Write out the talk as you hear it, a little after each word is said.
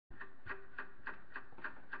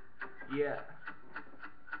Yeah.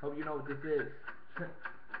 Hope you know what this is.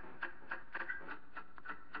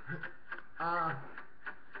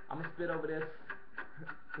 I'ma spit over this,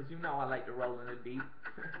 cause you know I like to roll in the deep.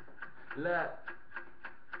 Look.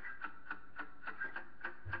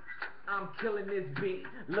 I'm killing this beat.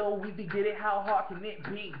 Lil Weezy did it, how hard can it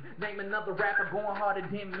be? Name another rapper going harder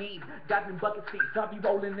than me. Got them bucket seats, I'll be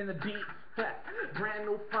rolling in the deep. Brand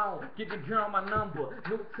new phone, give your girl my number.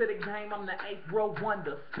 New to the game, I'm the 8th row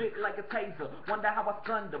wonder. Spit like a taser, wonder how I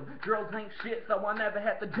stunned them. Girls ain't shit, so I never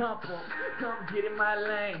have to dump them. Come get in my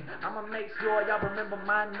lane, I'ma make sure y'all remember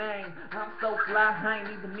my name. I'm so fly, I ain't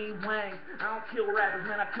even need wings. I don't kill rappers,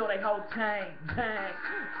 man, I kill they whole chain. Dang,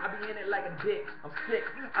 I be in it like a dick, I'm sick.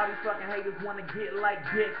 All these fucking haters wanna get like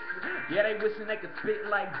this. Yeah, they wishing they could spit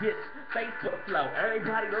like this. Facebook flow,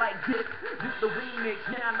 everybody like this. This the remix,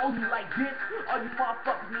 yeah, I know you like this. All you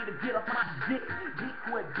motherfuckers need to get off my dick. Be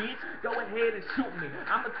quick, bitch, go ahead and shoot me.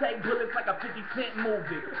 I'ma take bullets like a 50 Cent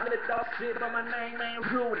movie. I'm the dog shit, but my name ain't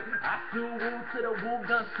Rudy. I sue Woo to the Woo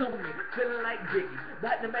gun sue me. Feeling like Biggie,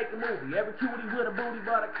 about to make a movie. Every cutie with a booty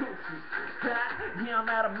but a coochie. Yeah, I'm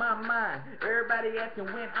out of my mind. Everybody asking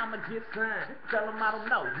when I'ma get signed. Tell them I don't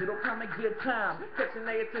know, it'll come at good time. Catching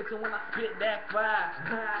their attention when I spit that fire.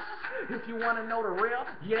 If you wanna know the real,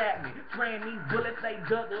 get at me. Spraying these bullets, they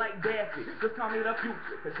duck like Daffy. Just call me the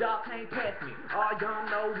future, cause y'all can't pass me. All y'all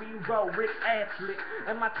know we roll Rick Ashley.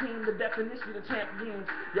 And my team, the definition of champions.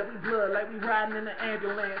 Yeah, we blood like we riding in the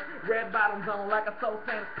ambulance. Red bottoms on like a Soul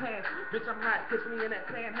Santa's pants. Bitch, I'm hot, catch me in that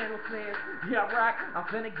panhandle stance. Yeah, rock, I'm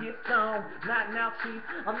finna get stoned. Not now, chief,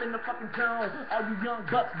 I'm in the fucking zone. All you young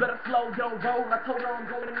bucks better slow your roll. I told her I'm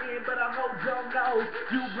going in, but I hold your nose.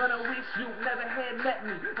 You gonna wish you never had met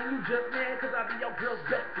me. And you just mad cause I be your girl's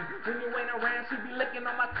bestie. When you ain't around, she be licking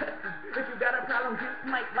on my testes. If you got a problem, get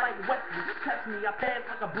sniped like Wesley. Test me, I pass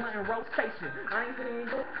like a blunt in rotation. I ain't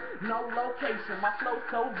single, no location. My flow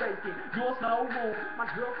so vacant, yours so rude. My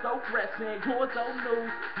girl so fresh and yours so new.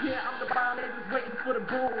 Yeah, I'm the bomb, they just waiting for the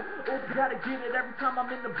boom. Oops, gotta get it every time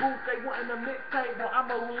I'm in the booth. They wantin' a mixtape, well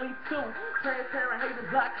I'ma release two. Transparent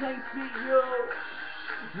haters, I can't see you.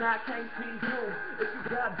 Now I can't see you. If you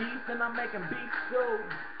got beef, then I'm making beef stew.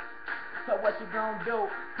 So what you gon' do?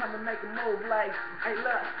 Come and make a move like, hey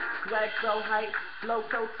look, swag so hype, flow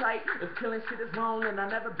so tight, if killing shit is wrong and I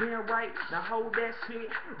never been right, now hold that shit,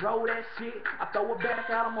 roll that shit, I throw it back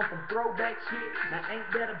out, I'm on some throwback shit, now ain't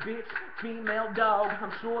that a bitch, female dog,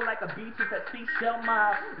 I'm sure like a beach with that seashell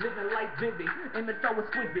mob, living life vivid, in the so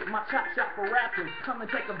exquisite, my chop shop for rappers, come and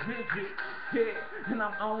take a visit, yeah, and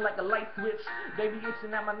I'm on like a light switch, they be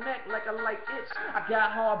itching at my neck like a light itch, I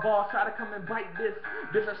got hardball, try to come and bite this,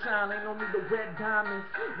 bitch I shine, ain't no need to wear diamonds.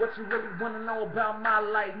 What you really wanna know about my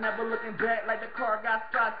life? Never looking back like the car got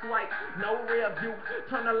side swipe. No rear view,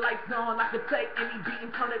 turn the lights on. I can take any beat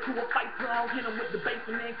and turn it to a fight song. Hit 'em with the bass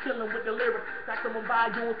and then kill 'em with the lyrics. Maximum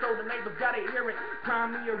volume so the neighbors gotta hear it. Cry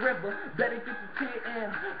me a river, better get your tear in.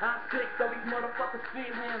 I'm sick so these motherfuckers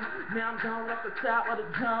fear him. Now I'm gone off the top of the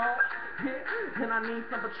dome. Yeah, and I need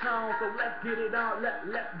some Patron, so let's get it on. Let's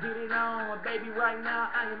get it on. Baby, right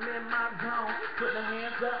now I am in my zone. Put the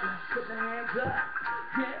hands up. Put the hands up,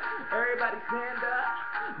 yeah, everybody stand up,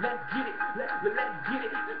 let's get it, let's get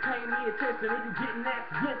it, pay me attention if you getting that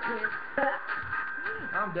whipping,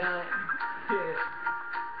 I'm done, yeah.